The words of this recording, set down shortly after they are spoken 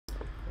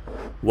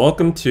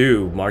Welcome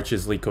to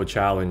March's Leetcode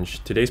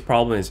challenge. Today's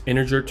problem is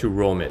integer to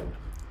Roman.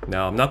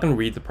 Now I'm not going to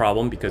read the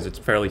problem because it's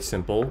fairly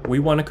simple. We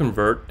want to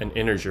convert an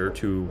integer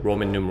to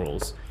Roman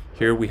numerals.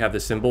 Here we have the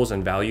symbols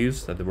and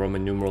values that the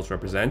Roman numerals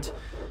represent.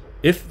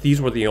 If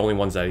these were the only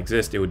ones that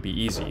exist, it would be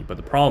easy. But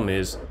the problem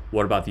is,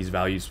 what about these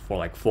values for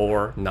like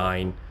 4,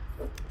 9,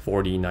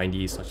 40,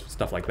 90,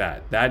 stuff like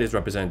that? That is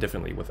represented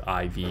differently with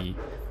IV,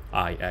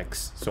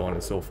 IX, so on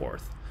and so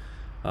forth.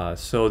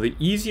 So the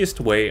easiest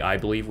way I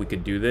believe we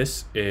could do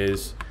this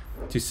is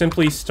to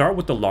simply start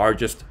with the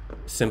largest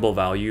symbol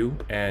value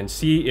and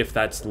see if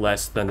that's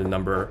less than the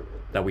number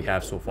that we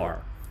have so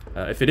far.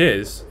 If it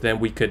is, then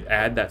we could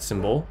add that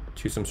symbol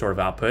to some sort of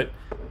output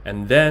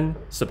and then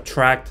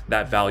subtract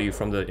that value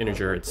from the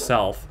integer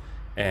itself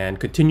and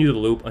continue the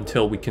loop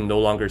until we can no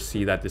longer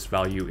see that this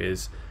value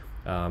is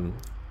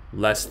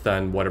less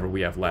than whatever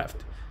we have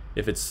left.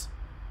 If it's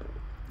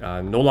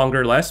no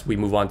longer less, we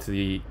move on to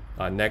the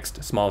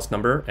next smallest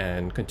number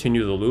and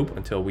continue the loop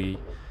until we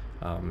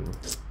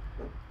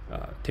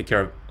take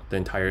care of the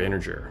entire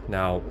integer.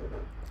 Now,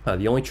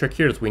 the only trick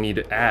here is we need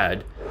to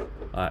add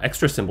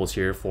extra symbols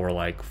here for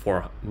like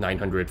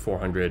 900,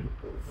 400,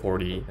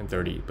 40, and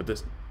 30, but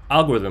this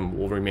algorithm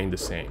will remain the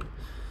same.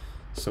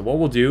 So what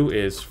we'll do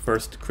is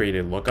first create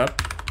a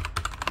lookup.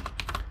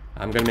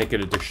 I'm going to make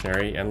it a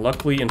dictionary, and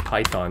luckily in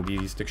Python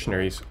these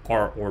dictionaries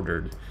are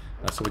ordered,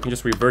 so we can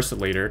just reverse it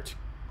later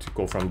to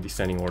go from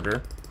descending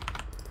order.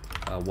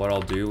 What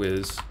I'll do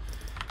is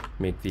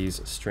make these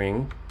a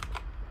string,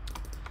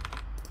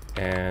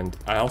 and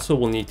I also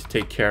will need to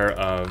take care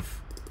of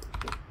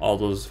all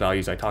those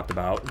values I talked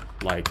about,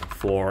 like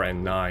 4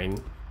 and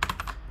 9.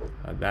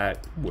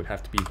 That would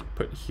have to be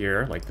put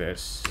here like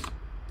this.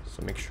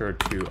 So make sure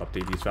to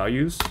update these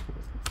values.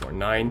 4 and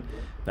 9.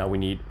 Now we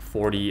need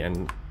 40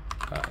 and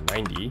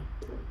 90.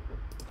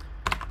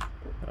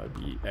 That would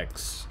be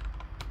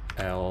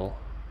XL,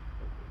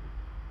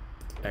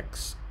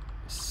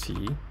 XC.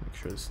 Make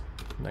sure it's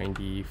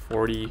 90,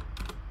 40,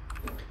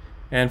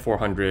 and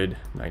 400,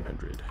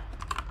 900.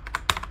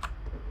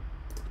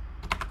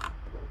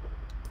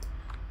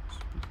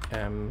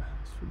 M,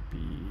 this would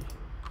be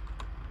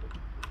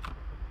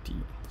D.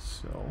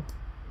 So,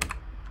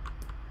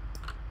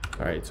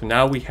 all right, so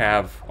now we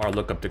have our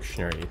lookup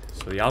dictionary.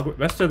 So the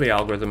rest of the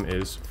algorithm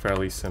is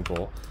fairly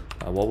simple.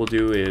 What we'll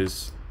do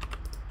is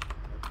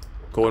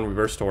go in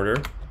reversed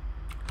order.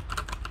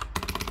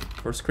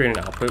 First create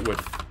an output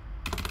with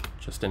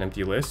just an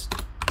empty list.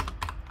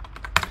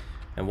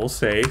 And we'll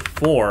say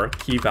for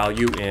key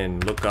value in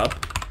lookup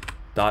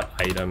dot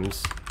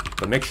items,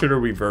 but make sure to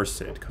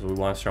reverse it because we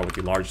want to start with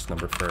the largest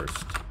number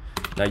first.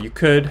 Now you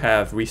could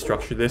have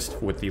restructured this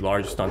with the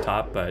largest on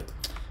top, but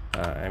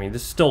I mean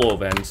this is still O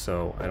of n,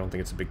 so I don't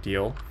think it's a big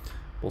deal.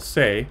 We'll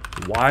say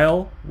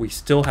while we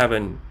still have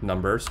a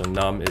number, so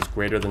num is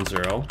greater than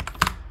 0,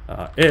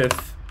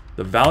 if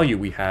the value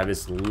we have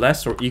is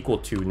less or equal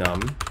to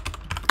num,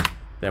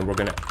 then we're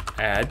going to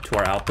add to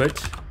our output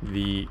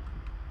the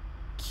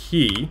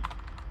key,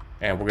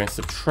 and we're going to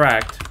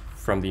subtract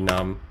from the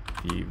num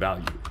the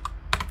value.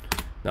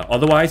 Now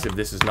otherwise, if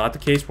this is not the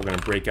case, we're going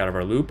to break out of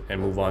our loop and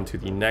move on to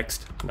the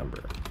next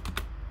number.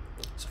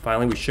 So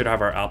finally we should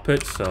have our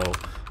output, so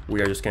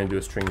we are just going to do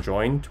a string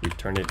join to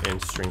return it in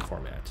string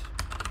format.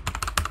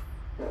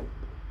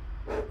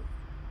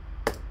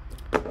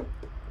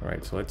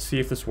 Alright, so let's see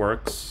if this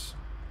works.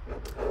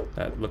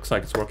 That looks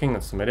like it's working.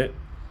 Let's submit it.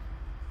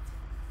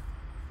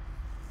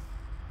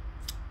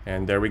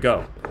 And there we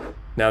go.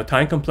 Now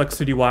time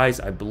complexity wise,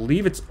 I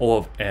believe it's O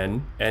of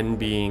n, n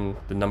being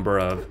the number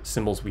of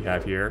symbols we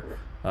have here,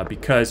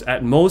 because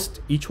at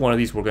most each one of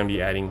these we're going to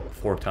be adding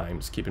 4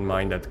 times. Keep in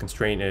mind that the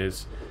constraint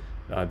is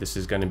this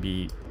is going to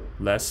be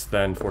less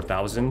than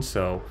 4,000,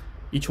 so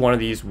each one of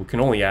these we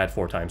can only add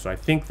 4 times, so I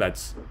think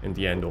that's in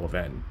the end O of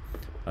n.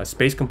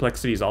 Space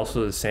complexity is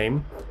also the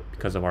same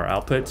because of our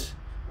output.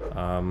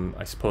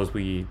 I suppose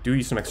we do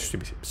use some extra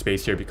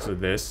space here because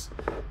of this,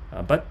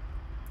 but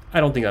I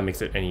don't think that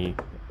makes it any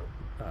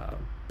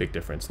big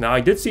difference. Now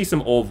I did see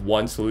some O of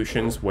 1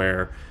 solutions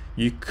where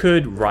you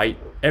could write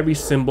every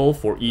symbol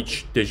for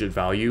each digit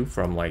value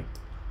from like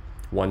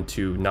 1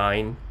 to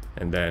 9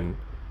 and then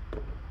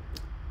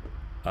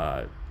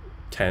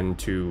 10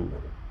 to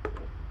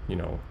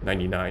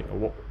 99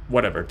 or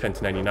whatever, 10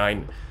 to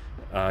 99,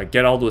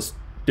 get all those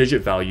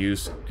digit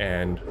values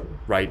and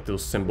write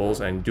those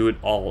symbols and do it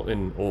all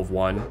in O of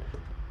 1.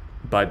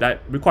 But that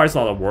requires a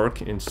lot of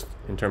work in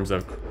terms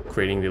of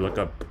creating the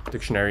lookup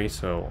dictionary,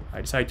 so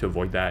I decided to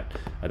avoid that.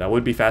 That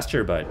would be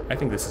faster, but I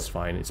think this is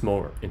fine. It's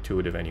more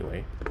intuitive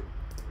anyway.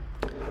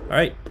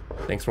 Alright,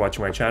 thanks for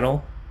watching my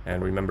channel,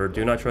 and remember,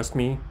 do not trust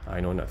me, I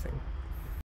know nothing.